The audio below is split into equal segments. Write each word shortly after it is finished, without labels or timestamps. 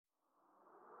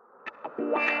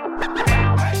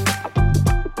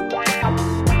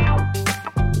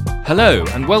Hello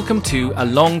and welcome to A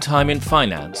Long Time in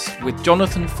Finance with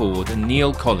Jonathan Ford and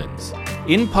Neil Collins,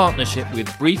 in partnership with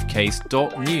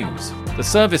Briefcase.News, the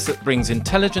service that brings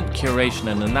intelligent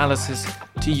curation and analysis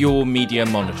to your media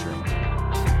monitoring.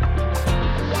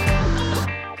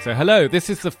 So hello,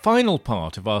 this is the final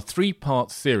part of our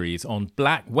three-part series on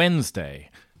Black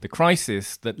Wednesday, the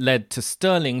crisis that led to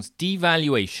sterling's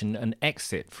devaluation and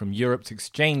exit from Europe's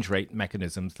exchange rate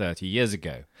mechanism 30 years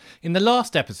ago. In the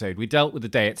last episode, we dealt with the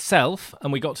day itself,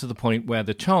 and we got to the point where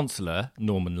the Chancellor,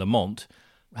 Norman Lamont,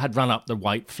 had run up the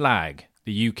white flag.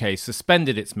 The UK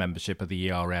suspended its membership of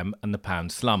the ERM and the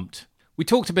pound slumped. We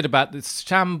talked a bit about the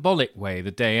shambolic way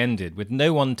the day ended, with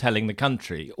no one telling the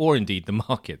country, or indeed the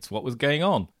markets, what was going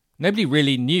on. Nobody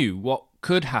really knew what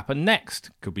could happen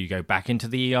next. Could we go back into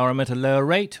the ERM at a lower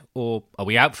rate, or are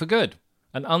we out for good?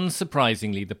 And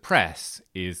unsurprisingly, the press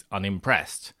is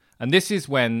unimpressed. And this is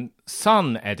when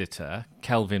Sun editor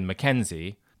Kelvin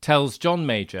Mackenzie tells John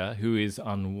Major, who is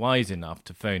unwise enough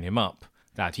to phone him up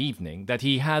that evening, that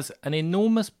he has an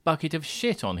enormous bucket of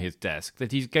shit on his desk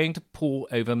that he's going to pour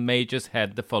over Major's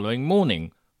head the following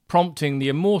morning, prompting the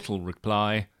immortal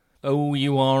reply, "Oh,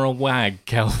 you are a wag,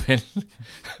 Kelvin."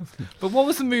 But what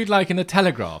was the mood like in the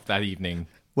Telegraph that evening?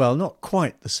 Well, not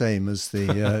quite the same as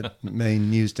the main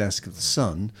news desk of the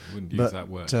Sun. Wouldn't use that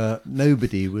word.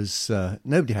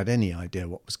 Nobody had any idea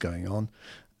what was going on,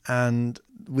 and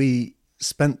we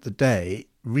spent the day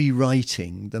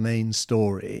rewriting the main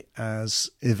story as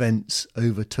events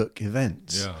overtook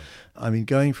events. Yeah. I mean,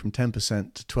 going from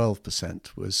 10% to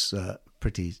 12% was a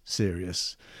pretty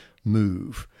serious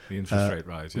move. The interest rate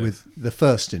rise, yes. With the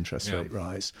first interest rate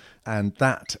rise. And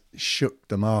that shook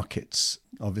the markets.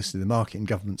 Obviously, the market in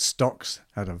government stocks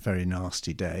had a very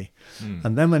nasty day.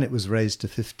 And then when it was raised to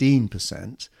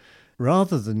 15%,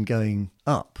 rather than going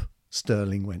up,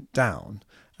 sterling went down.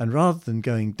 And rather than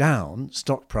going down,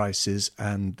 stock prices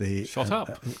and the... Shot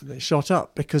up. They shot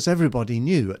up because everybody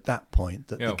knew at that point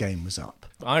that the game was up.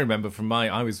 I remember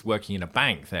I was working in a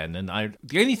bank then, and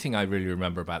the only thing I really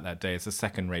remember about that day is the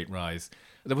second rate rise.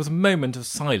 There was a moment of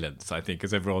silence, I think,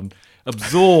 as everyone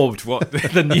absorbed what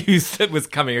the news that was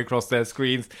coming across their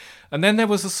screens. And then there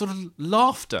was a sort of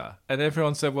laughter, and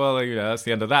everyone said, well, that's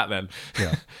the end of that then.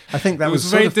 Yeah. I think that it was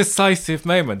a very decisive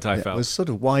moment, I felt. It was sort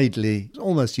of widely,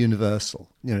 almost universal.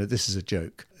 This is a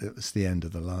joke. It was the end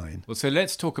of the line. Well, so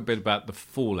let's talk a bit about the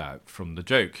fallout from the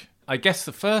joke. I guess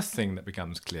the first thing that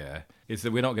becomes clear is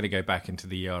that we're not going to go back into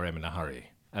the ERM in a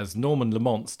hurry. As Norman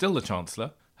Lamont, still the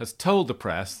Chancellor, has told the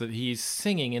press that he's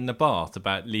singing in the bath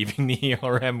about leaving the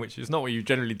ERM, which is not what you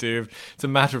generally do. It's a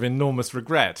matter of enormous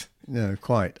regret. No,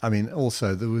 quite. I mean,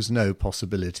 also, there was no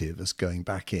possibility of us going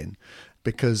back in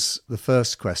because the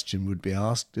first question would be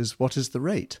asked is, what is the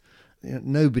rate?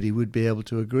 Nobody would be able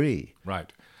to agree.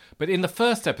 Right. But in the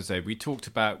first episode, we talked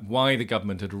about why the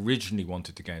government had originally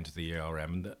wanted to go into the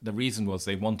ERM. The reason was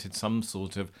they wanted some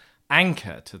sort of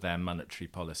anchor to their monetary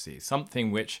policy,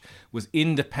 something which was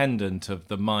independent of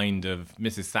the mind of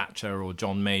Mrs. Thatcher or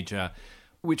John Major,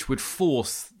 which would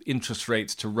force interest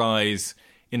rates to rise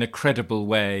in a credible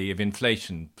way if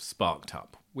inflation sparked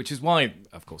up, which is why,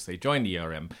 of course, they joined the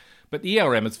ERM. But the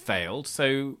ERM has failed,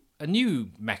 so a new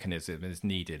mechanism is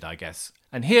needed, I guess.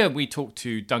 And here we talk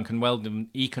to Duncan Weldon,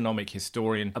 economic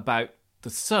historian, about the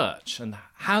search and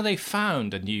how they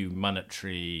found a new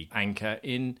monetary anchor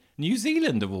in New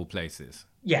Zealand, of all places.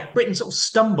 Yeah, Britain sort of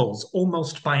stumbles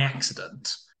almost by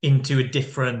accident into a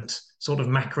different sort of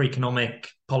macroeconomic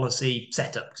policy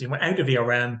setup. Because we're out of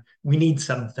ERM, we need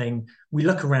something. We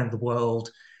look around the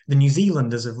world. The New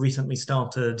Zealanders have recently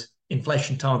started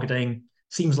inflation targeting.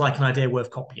 Seems like an idea worth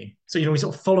copying. So, we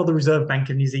sort of follow the Reserve Bank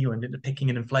of New Zealand into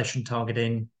picking an inflation target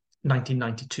in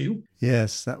 1992.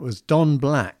 Yes, that was Don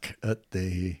Black at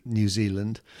the New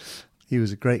Zealand. He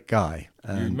was a great guy.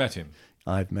 You met him?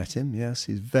 I've met him, yes.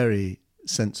 He's very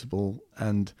sensible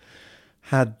and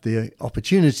had the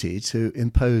opportunity to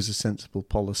impose a sensible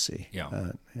policy.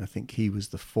 Yeah. I think he was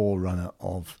the forerunner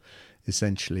of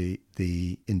essentially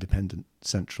the independent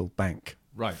central bank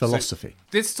philosophy. So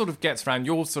this sort of gets around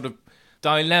your sort of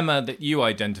dilemma that you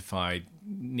identified,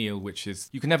 Neil, which is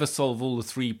you can never solve all the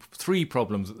three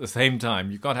problems at the same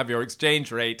time. You've got to have your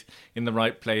exchange rate in the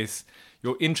right place,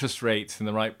 your interest rates in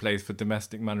the right place for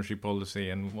domestic monetary policy,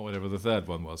 and whatever the third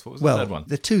one was. What was the third one?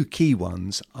 The two key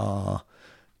ones are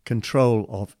control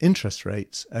of interest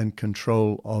rates and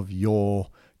control of your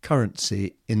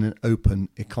currency in an open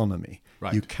economy.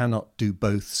 Right. You cannot do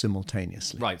both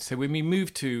simultaneously. Right. So when we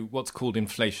move to what's called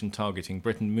inflation targeting,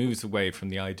 Britain moves away from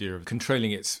the idea of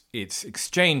controlling its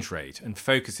exchange rate and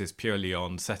focuses purely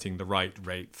on setting the right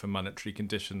rate for monetary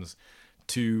conditions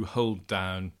to hold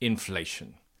down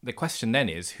inflation. The question then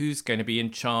is, who's going to be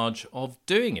in charge of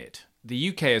doing it? The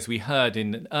UK, as we heard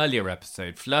in an earlier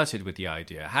episode, has flirted with the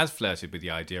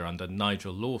idea under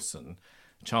Nigel Lawson,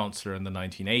 Chancellor in the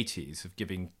 1980s, of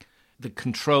giving the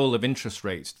control of interest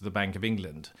rates to the Bank of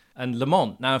England. And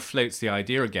Lamont now floats the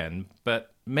idea again,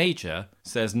 but Major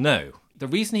says no. The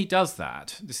reason he does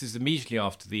that, this is immediately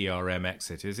after the ERM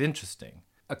exit, is interesting.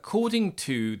 According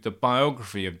to the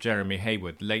biography of Jeremy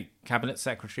Hayward, late Cabinet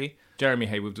Secretary, Jeremy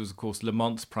Hayward was, of course,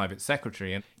 Lamont's private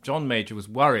secretary, and John Major was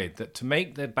worried that to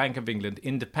make the Bank of England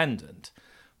independent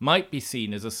might be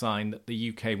seen as a sign that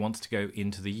the UK wants to go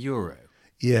into the euro.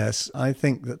 Yes, I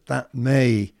think that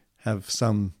may have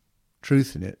some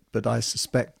truth in it, but I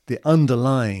suspect the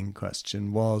underlying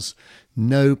question was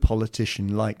no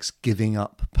politician likes giving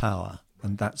up power.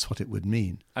 And that's what it would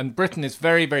mean. And Britain is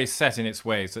very, very set in its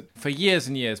ways. That for years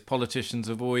and years, politicians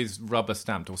have always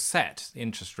rubber-stamped or set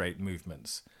interest rate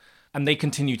movements. And they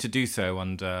continue to do so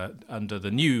under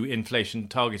the new inflation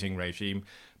targeting regime.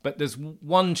 But there's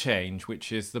one change,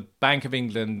 which is the Bank of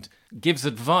England gives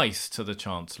advice to the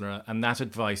Chancellor, and that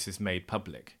advice is made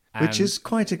public. Which is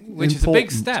quite which is a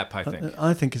big step, I think.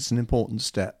 I think it's an important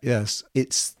step, yes.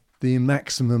 It's the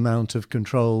maximum amount of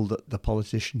control that the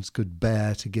politicians could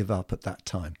bear to give up at that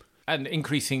time. And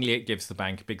increasingly it gives the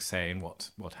bank a big say in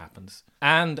what happens.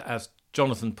 And as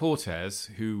Jonathan Portes,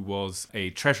 who was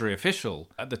a Treasury official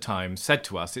at the time, said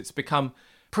to us, it's become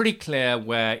pretty clear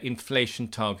where inflation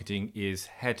targeting is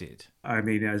headed. I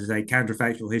mean, as I say,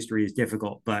 counterfactual history is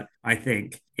difficult, but I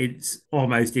think it's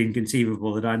almost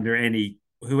inconceivable that under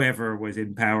whoever was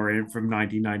in power from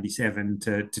 1997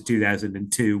 to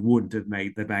 2002 would have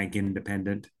made the bank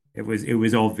independent. It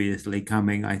was obviously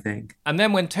coming, I think. And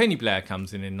then when Tony Blair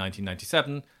comes in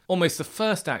 1997, almost the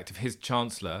first act of his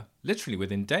chancellor, literally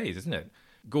within days, isn't it,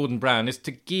 Gordon Brown, is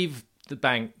to give the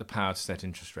bank the power to set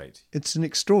interest rates. It's an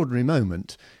extraordinary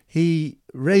moment. He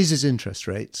raises interest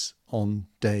rates on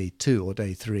day 2 or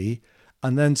day 3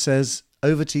 and then says,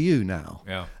 over to you now.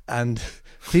 Yeah. And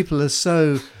people are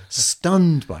so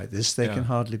stunned by this, they can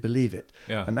hardly believe it.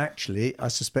 Yeah. And actually, I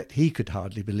suspect he could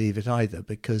hardly believe it either,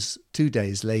 because 2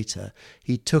 days later,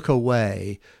 he took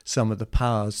away some of the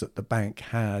powers that the bank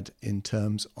had in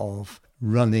terms of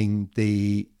running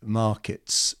the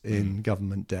markets in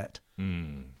government debt.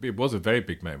 It was a very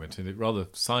big moment, and it rather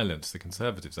silenced the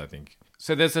Conservatives, I think.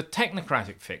 So there's a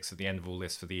technocratic fix at the end of all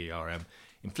this for the ERM.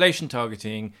 Inflation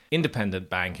targeting, independent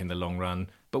bank in the long run.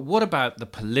 But what about the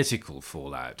political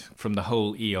fallout from the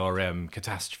whole ERM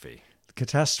catastrophe?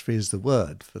 Catastrophe is the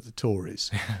word for the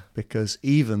Tories, because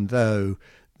even though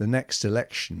the next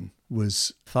election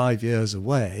was 5 years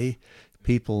away,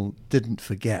 people didn't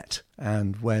forget.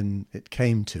 And when it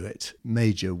came to it,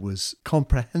 Major was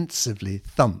comprehensively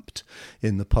thumped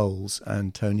in the polls,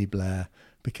 and Tony Blair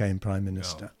became Prime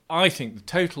Minister. I think the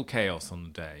total chaos on the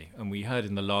day, and we heard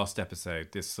in the last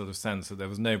episode this sort of sense that there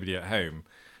was nobody at home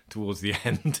towards the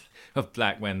end of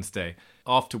Black Wednesday,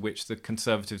 after which the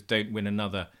Conservatives don't win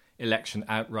another election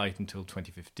outright until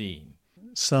 2015.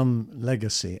 Some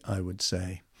legacy, I would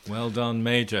say. Well done,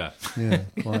 Major. Yeah,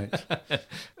 quite.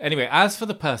 Anyway, as for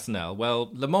the personnel,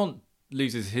 well, Lamont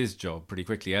loses his job pretty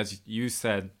quickly. As you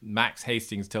said, Max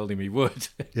Hastings told him he would.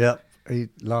 Yep, he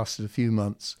lasted a few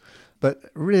months.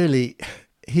 But really,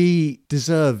 he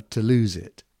deserved to lose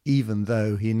it, even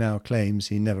though he now claims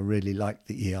he never really liked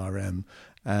the ERM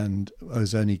and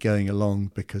was only going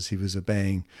along because he was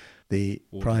obeying the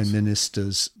Prime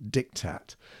Minister's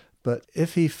diktat. But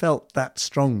if he felt that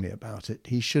strongly about it,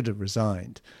 he should have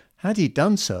resigned. Had he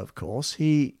done so, of course,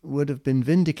 he would have been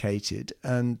vindicated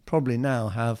and probably now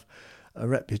have a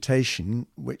reputation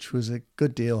which was a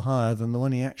good deal higher than the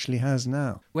one he actually has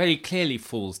now. Where he clearly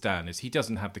falls down is he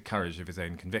doesn't have the courage of his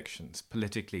own convictions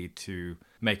politically to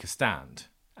make a stand,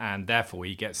 and therefore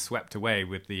he gets swept away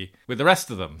with the rest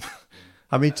of them.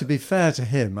 I mean, to be fair to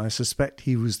him, I suspect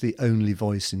he was the only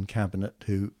voice in Cabinet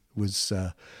who was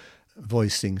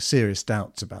voicing serious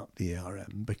doubts about the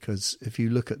ERM, because if you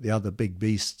look at the other big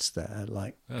beasts there,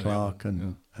 like Clark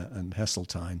and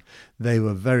Heseltine, they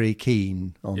were very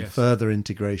keen on further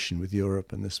integration with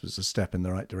Europe, and this was a step in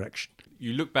the right direction.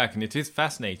 You look back and it is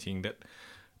fascinating that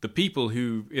the people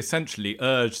who essentially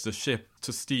urged the ship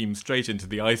to steam straight into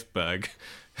the iceberg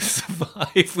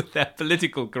survive with their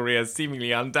political careers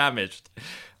seemingly undamaged.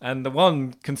 And the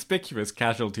one conspicuous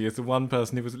casualty is the one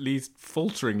person who was at least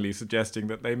falteringly suggesting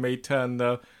that they may turn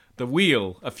the the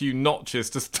wheel a few notches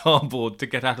to starboard to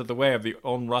get out of the way of the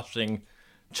onrushing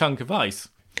chunk of ice.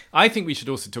 I think we should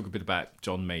also talk a bit about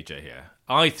John Major here.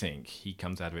 I think he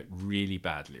comes out of it really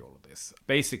badly, all of this.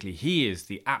 Basically, he is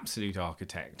the absolute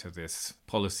architect of this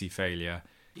policy failure.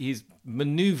 He's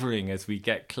manoeuvring as we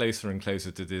get closer and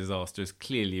closer to disaster. It's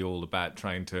clearly all about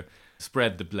trying to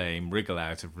spread the blame, wriggle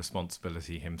out of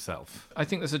responsibility himself. I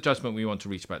think there's a judgment we want to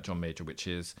reach about John Major, which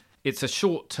is it's a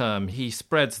short term, he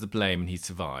spreads the blame and he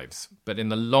survives. But in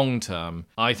the long term,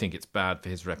 I think it's bad for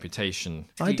his reputation.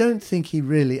 I don't think he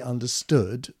really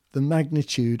understood the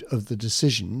magnitude of the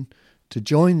decision to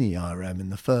join the ERM in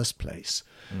the first place.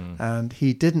 And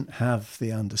he didn't have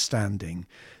the understanding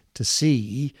to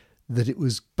see that it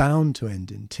was bound to end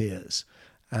in tears.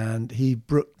 And he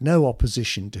brooked no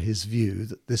opposition to his view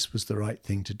that this was the right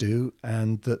thing to do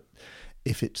and that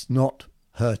if it's not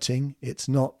hurting, it's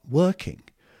not working.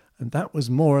 And that was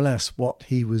more or less what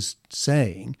he was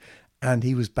saying. And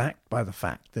he was backed by the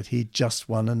fact that he'd just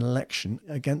won an election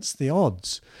against the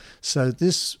odds. So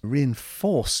this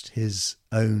reinforced his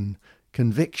own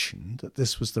conviction that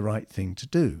this was the right thing to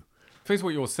do. First,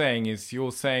 what you're saying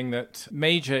that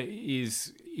Major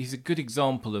is a good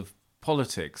example of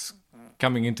politics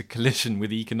coming into collision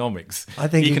with economics,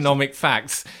 economic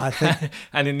facts.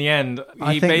 And in the end,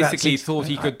 he basically thought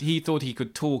he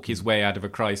could talk his way out of a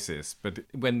crisis. But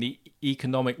when the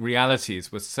economic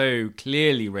realities were so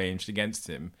clearly ranged against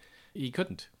him, he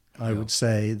couldn't. I would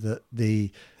say that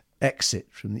the exit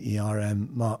from the ERM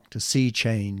marked a sea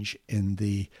change in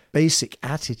the basic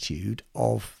attitude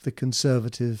of the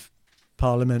Conservative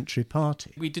Parliamentary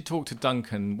Party. We did talk to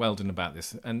Duncan Weldon about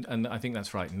this, and I think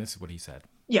that's right, and this is what he said.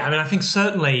 Yeah, I mean, I think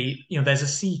certainly, there's a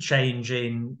sea change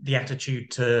in the attitude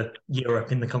to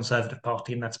Europe in the Conservative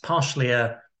Party, and that's partially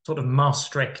a sort of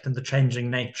Maastricht and the changing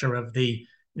nature of the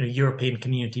European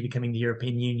community becoming the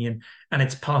European Union, and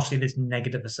it's partially this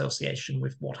negative association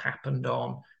with what happened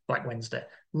on Black Wednesday.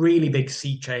 Really big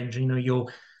sea change.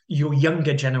 Your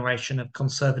younger generation of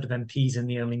Conservative MPs in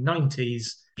the early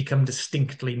 90s become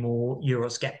distinctly more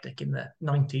Eurosceptic in the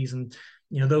 90s, and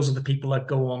those are the people that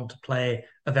go on to play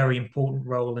a very important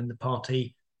role in the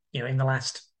party, in the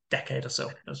last decade or so.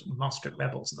 Those Maastricht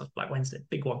rebels and those Black Wednesday,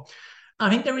 big one. I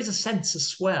think there is a sense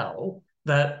as well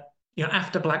that,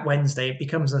 after Black Wednesday, it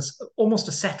becomes almost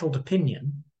a settled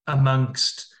opinion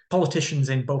amongst politicians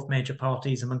in both major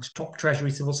parties, amongst top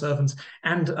Treasury civil servants,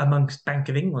 and amongst Bank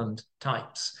of England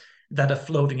types, that a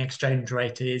floating exchange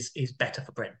rate is better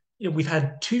for Britain. We've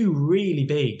had two really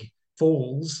big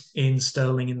falls in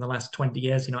sterling in the last 20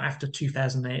 years, after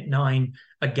 2008-9,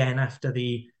 again after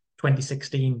the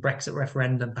 2016 Brexit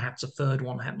referendum, perhaps a third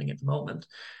one happening at the moment.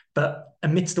 But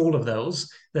amidst all of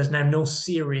those, there's now no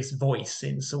serious voice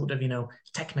in sort of,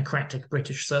 technocratic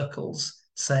British circles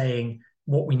saying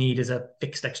what we need is a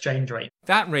fixed exchange rate.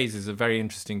 That raises a very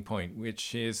interesting point,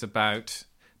 which is about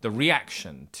the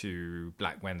reaction to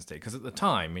Black Wednesday. Because at the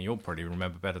time, and you'll probably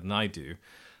remember better than I do,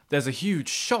 there's a huge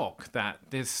shock that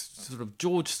this sort of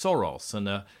George Soros and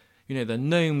the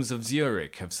gnomes of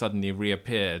Zurich have suddenly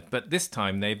reappeared. But this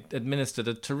time they've administered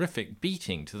a terrific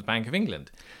beating to the Bank of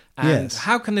England. And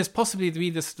how can this possibly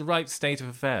be the right state of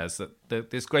affairs,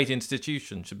 that this great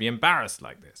institution should be embarrassed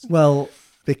like this? Well,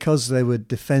 because they were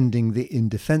defending the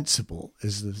indefensible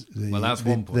is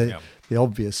the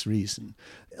obvious reason.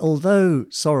 Although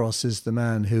Soros is the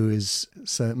man who is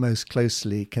so most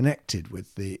closely connected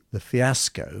with the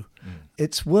fiasco,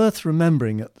 it's worth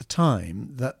remembering at the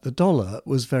time that the dollar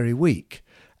was very weak.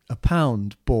 A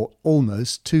pound bought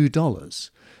almost $2,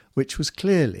 which was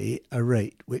clearly a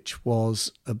rate which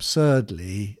was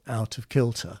absurdly out of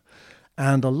kilter.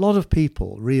 And a lot of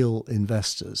people, real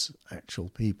investors, actual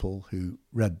people who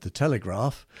read the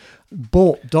Telegraph,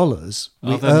 bought dollars.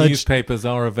 Other newspapers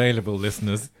are available,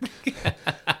 listeners.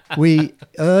 We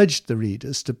urged the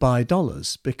readers to buy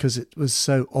dollars because it was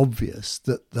so obvious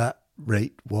that that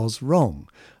rate was wrong.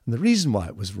 And the reason why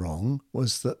it was wrong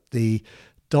was that the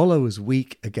dollar was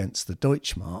weak against the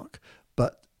Deutschmark,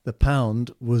 but the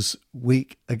pound was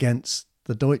weak against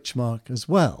the Deutschmark as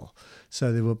well.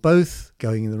 So they were both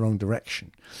going in the wrong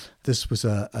direction. This was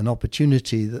an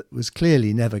opportunity that was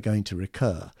clearly never going to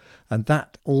recur. And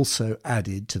that also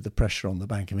added to the pressure on the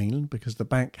Bank of England because the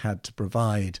bank had to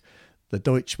provide the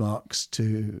Deutschmarks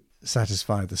to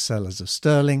satisfy the sellers of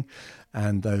sterling,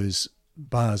 and those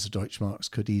buyers of Deutschmarks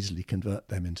could easily convert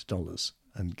them into dollars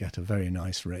and get a very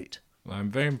nice rate. Well, I'm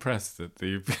very impressed that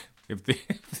if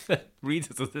the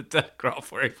readers of the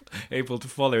Telegraph were able to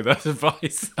follow that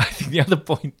advice. I think the other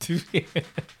point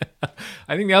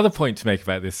to make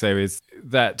about this, though, is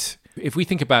that if we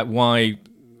think about why,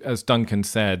 as Duncan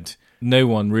said, no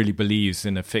one really believes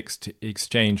in a fixed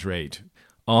exchange rate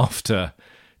after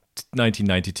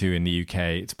 1992 in the UK,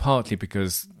 it's partly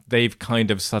because they've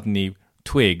kind of suddenly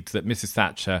twigged that Mrs.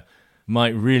 Thatcher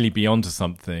might really be onto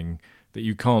something, that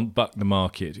you can't buck the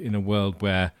market in a world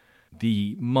where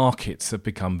the markets have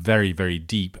become very, very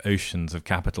deep oceans of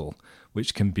capital,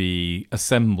 which can be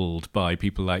assembled by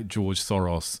people like George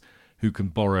Soros, who can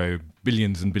borrow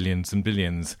billions and billions and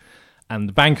billions. And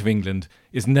the Bank of England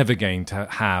is never going to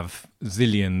have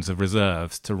zillions of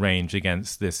reserves to range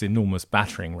against this enormous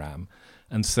battering ram.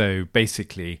 And so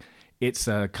basically, it's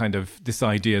a kind of this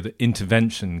idea that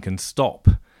intervention can stop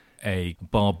a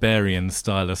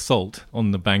barbarian-style assault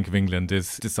on the Bank of England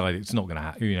is decided it's not going to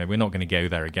happen. We're not going to go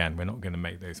there again. We're not going to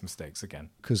make those mistakes again.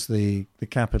 Because the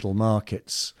capital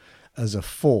markets as a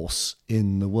force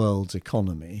in the world's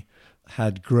economy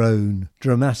had grown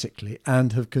dramatically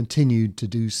and have continued to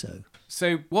do so.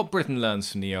 So what Britain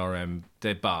learns from the ERM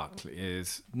debacle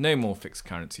is no more fixed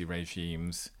currency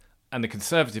regimes, and the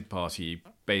Conservative Party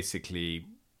basically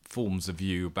forms a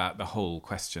view about the whole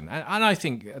question. And I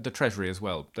think the Treasury as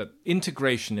well, that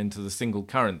integration into the single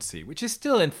currency, which is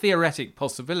still a theoretic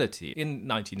possibility in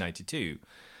 1992,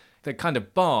 the kind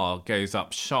of bar goes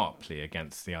up sharply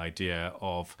against the idea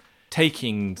of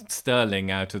taking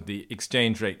sterling out of the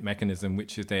exchange rate mechanism,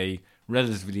 which is a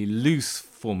relatively loose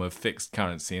form of fixed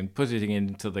currency, and putting it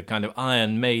into the kind of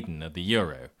Iron Maiden of the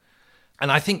euro.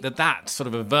 And I think that sort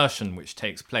of aversion which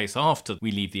takes place after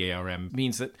we leave the ARM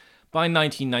means that by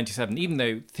 1997, even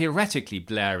though theoretically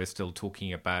Blair is still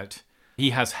talking about, he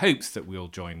has hopes that we'll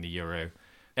join the euro,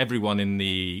 everyone in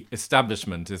the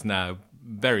establishment is now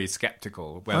very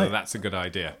sceptical whether that's a good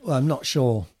idea. Well, I'm not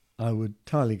sure I would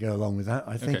entirely go along with that.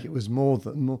 I think it was more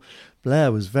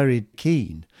Blair was very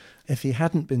keen. If he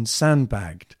hadn't been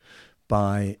sandbagged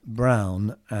by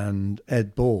Brown and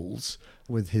Ed Balls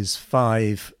with his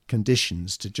 5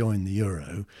 conditions to join the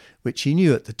euro, which he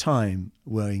knew at the time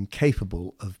were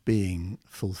incapable of being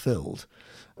fulfilled,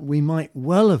 we might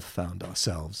well have found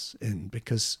ourselves in,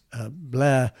 because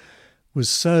Blair was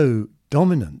so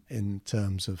dominant in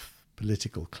terms of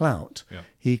political clout. Yeah.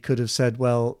 He could have said,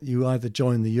 well, you either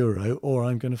join the euro or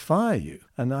I'm going to fire you.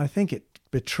 And I think it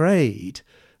betrayed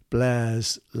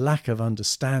Blair's lack of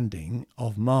understanding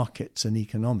of markets and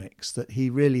economics, that he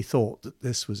really thought that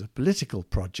this was a political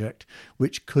project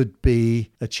which could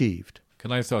be achieved.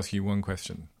 Can I just ask you one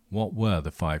question? What were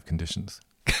the 5 conditions?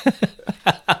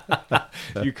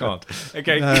 You can't.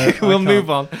 Okay, no, we'll move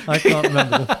on. I can't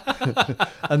remember.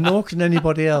 And nor can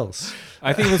anybody else.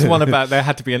 I think it was one about there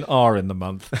had to be an R in the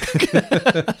month.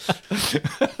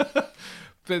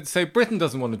 But so Britain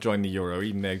doesn't want to join the euro,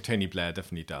 even though Tony Blair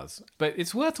definitely does. But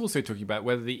it's worth also talking about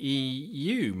whether the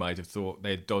EU might have thought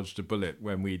they'd dodged a bullet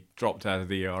when we dropped out of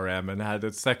the ERM and had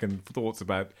a second thoughts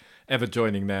about ever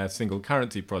joining their single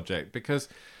currency project. Because,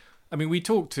 I mean, we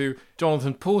talked to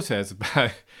Jonathan Portes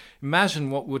about, imagine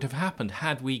what would have happened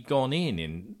had we gone in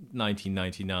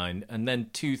 1999 and then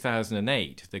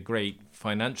 2008, the great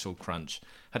financial crunch,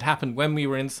 had happened when we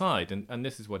were inside. And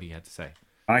this is what he had to say.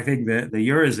 I think that the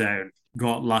Eurozone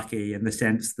got lucky in the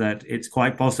sense that it's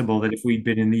quite possible that if we'd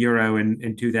been in the euro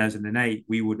in 2008,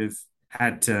 we would have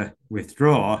had to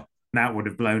withdraw. That would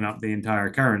have blown up the entire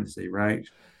currency, right?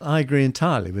 I agree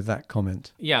entirely with that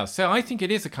comment. Yeah, so I think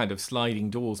it is a kind of sliding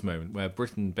doors moment where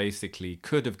Britain basically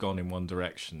could have gone in one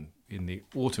direction in the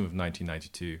autumn of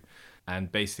 1992 and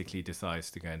basically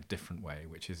decides to go in a different way,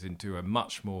 which is into a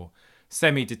much more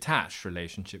semi-detached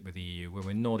relationship with the EU, where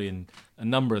we're not in a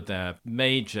number of their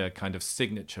major kind of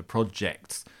signature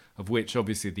projects, of which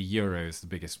obviously the euro is the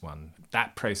biggest one.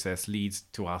 That process leads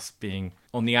to us being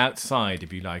on the outside,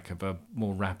 if you like, of a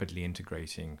more rapidly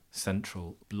integrating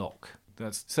central bloc.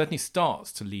 That certainly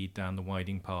starts to lead down the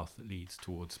winding path that leads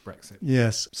towards Brexit.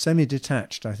 Yes,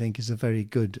 semi-detached, I think, is a very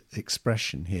good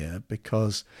expression here,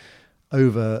 because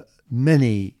over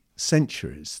many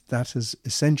centuries, that has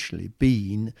essentially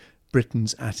been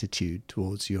Britain's attitude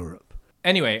towards Europe.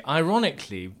 Anyway,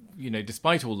 ironically,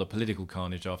 despite all the political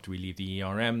carnage after we leave the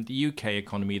ERM, the UK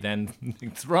economy then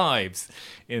thrives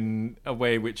in a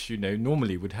way which,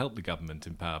 normally would help the government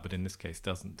in power, but in this case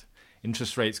doesn't.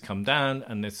 Interest rates come down,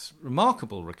 and this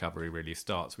remarkable recovery really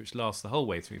starts, which lasts the whole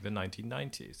way through the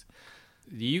 1990s.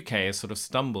 The UK has sort of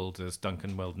stumbled, as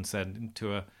Duncan Weldon said,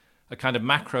 into a kind of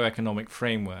macroeconomic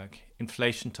framework,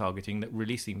 inflation targeting, that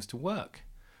really seems to work.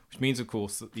 Which means, of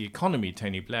course, that the economy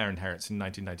Tony Blair inherits in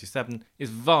 1997 is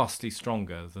vastly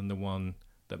stronger than the one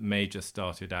that Major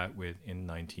started out with in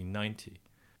 1990.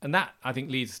 And that, I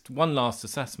think, leads to one last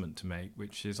assessment to make,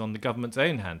 which is on the government's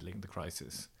own handling of the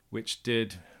crisis, which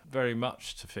did very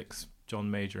much to fix John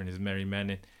Major and his merry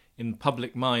men in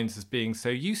public minds as being so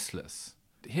useless.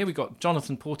 Here we got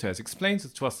Jonathan Portes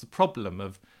explains to us the problem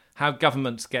of how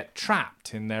governments get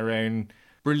trapped in their own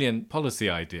brilliant policy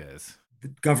ideas. The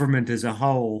government as a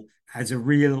whole has a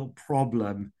real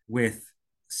problem with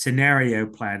scenario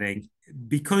planning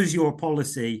because your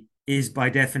policy is by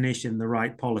definition the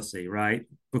right policy, right?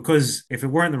 Because if it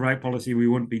weren't the right policy, we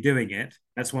wouldn't be doing it.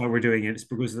 That's why we're doing it. It's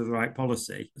because of the right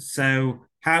policy. So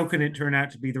how can it turn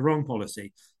out to be the wrong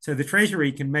policy? So the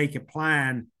Treasury can make a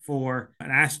plan for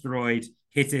an asteroid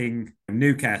hitting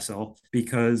Newcastle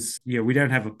because we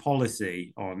don't have a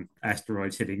policy on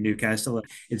asteroids hitting Newcastle.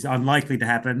 It's unlikely to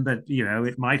happen, but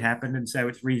it might happen, and so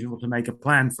it's reasonable to make a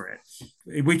plan for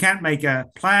it. We can't make a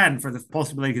plan for the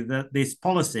possibility that this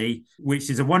policy, which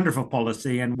is a wonderful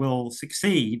policy and will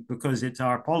succeed because it's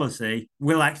our policy,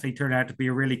 will actually turn out to be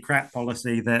a really crap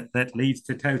policy that leads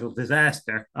to total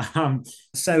disaster.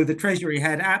 So the Treasury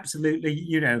had absolutely,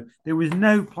 there was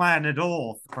no plan at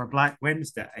all for Black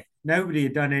Wednesday. Nobody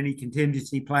had done any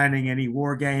contingency planning, any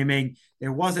wargaming.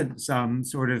 There wasn't some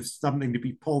sort of something to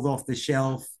be pulled off the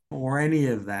shelf or any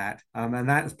of that. And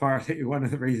that's partly one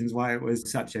of the reasons why it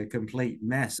was such a complete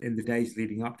mess in the days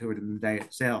leading up to it and the day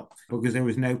itself, because there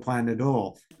was no plan at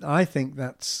all. I think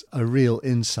that's a real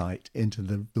insight into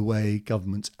the way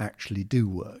governments actually do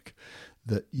work,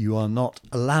 that you are not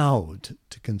allowed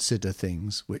to consider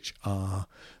things which are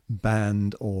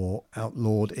banned or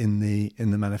outlawed in the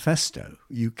manifesto.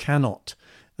 You cannot,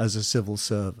 as a civil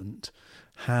servant,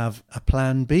 have a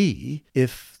plan B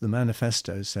if the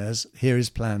manifesto says, here is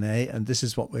plan A and this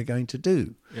is what we're going to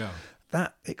do. Yeah.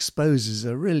 That exposes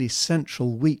a really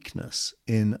central weakness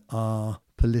in our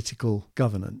political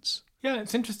governance. Yeah,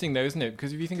 it's interesting though, isn't it?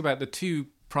 Because if you think about the two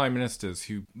prime ministers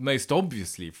who most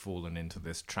obviously have fallen into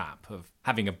this trap of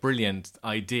having a brilliant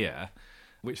idea,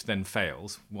 which then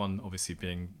fails, one obviously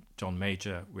being John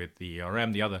Major with the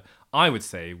ERM, the other, I would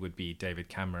say, would be David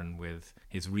Cameron with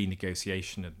his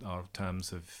renegotiation of our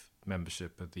terms of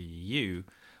membership of the EU,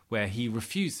 where he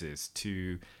refuses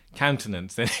to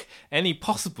countenance any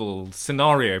possible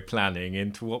scenario planning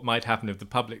into what might happen if the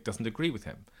public doesn't agree with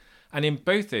him. And in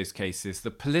both those cases, the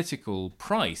political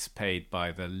price paid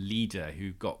by the leader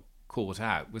who got caught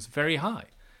out was very high.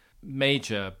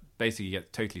 Major basically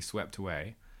gets totally swept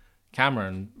away.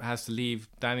 Cameron has to leave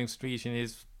Downing Street in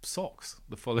his socks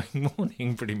the following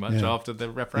morning, pretty much, after the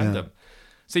referendum. Yeah.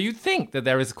 So you'd think that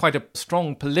there is quite a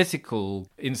strong political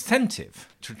incentive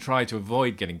to try to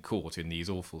avoid getting caught in these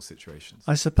awful situations.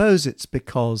 I suppose it's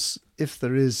because if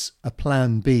there is a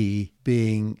plan B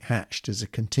being hatched as a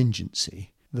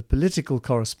contingency, the political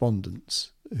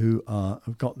correspondents who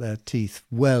have got their teeth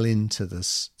well into the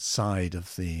side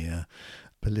of the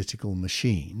political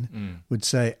machine would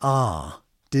say,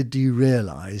 did you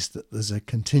realise that there's a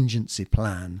contingency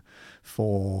plan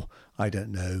for, I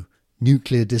don't know,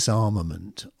 nuclear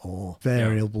disarmament or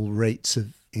variable rates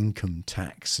of income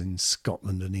tax in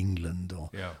Scotland and England,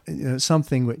 or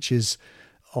something which is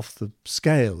off the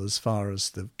scale as far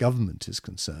as the government is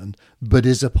concerned, but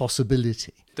is a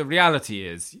possibility. The reality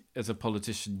is, as a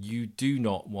politician, you do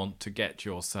not want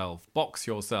to box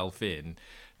yourself in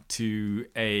to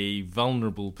a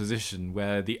vulnerable position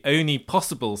where the only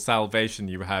possible salvation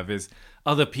you have is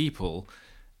other people.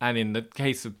 And in the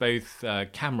case of both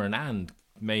Cameron and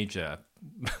Major,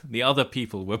 the other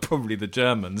people were probably the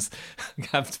Germans,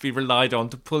 have to be relied on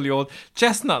to pull your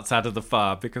chestnuts out of the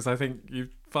fire, because I think you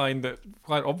find that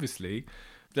quite obviously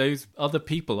those other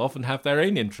people often have their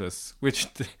own interests, which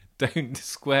don't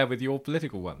square with your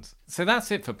political ones. So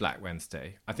that's it for Black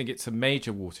Wednesday. I think it's a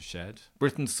major watershed.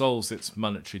 Britain solves its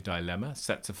monetary dilemma,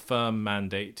 sets a firm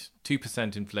mandate.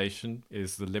 2% inflation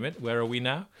is the limit. Where are we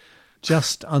now?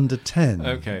 Just under 10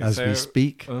 we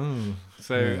speak. Yes.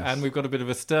 And we've got a bit of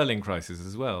a sterling crisis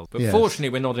as well. But fortunately,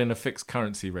 we're not in a fixed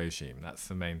currency regime. That's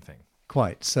the main thing.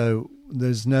 Quite. So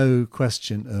there's no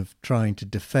question of trying to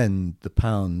defend the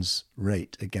pound's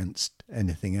rate against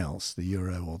anything else, the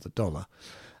euro or the dollar.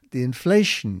 The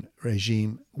inflation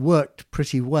regime worked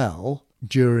pretty well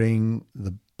during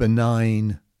the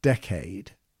benign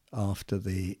decade after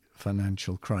the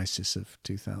financial crisis of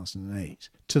 2008,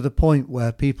 to the point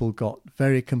where people got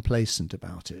very complacent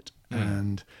about it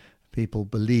and people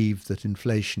believed that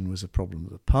inflation was a problem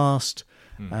of the past.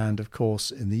 And of course,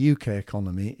 in the UK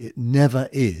economy, it never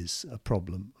is a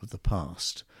problem of the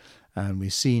past. And we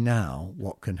see now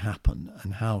what can happen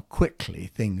and how quickly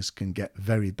things can get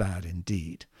very bad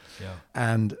indeed. Yeah.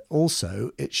 And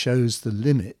also it shows the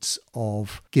limits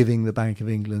of giving the Bank of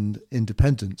England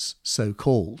independence,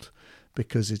 so-called,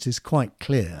 because it is quite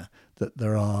clear that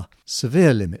there are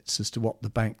severe limits as to what the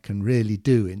bank can really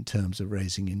do in terms of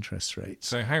raising interest rates.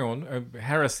 So hang on,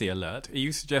 heresy alert. Are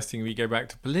you suggesting we go back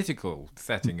to political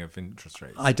setting of interest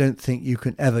rates? I don't think you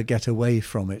can ever get away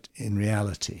from it in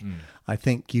reality. I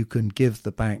think you can give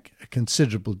the bank a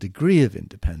considerable degree of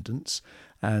independence,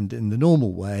 and in the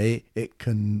normal way it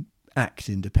can act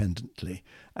independently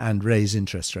and raise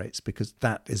interest rates, because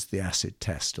that is the acid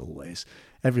test always.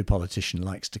 Every politician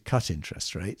likes to cut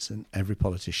interest rates and every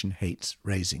politician hates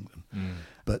raising them.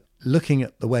 But looking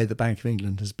at the way the Bank of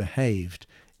England has behaved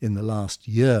in the last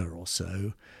year or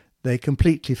so, they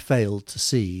completely failed to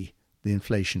see the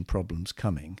inflation problems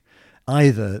coming.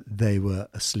 Either they were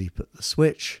asleep at the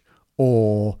switch,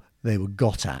 or they were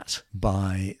got at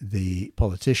by the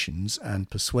politicians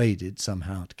and persuaded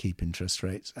somehow to keep interest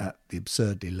rates at the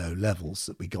absurdly low levels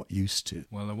that we got used to.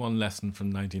 Well, the one lesson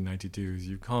from 1992 is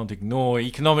you can't ignore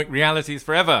economic realities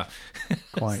forever.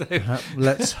 Quite.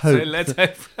 Let's hope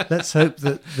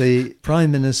that the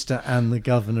Prime Minister and the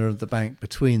Governor of the bank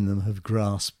between them have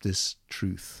grasped this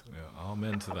truth. Yeah,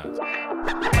 amen to that.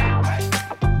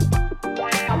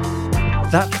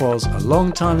 That was A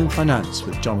Long Time in Finance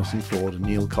with Jonathan Ford and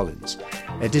Neil Collins.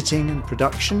 Editing and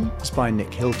production is by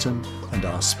Nick Hilton, and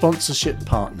our sponsorship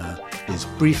partner is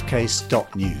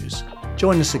Briefcase.News.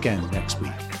 Join us again next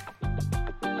week.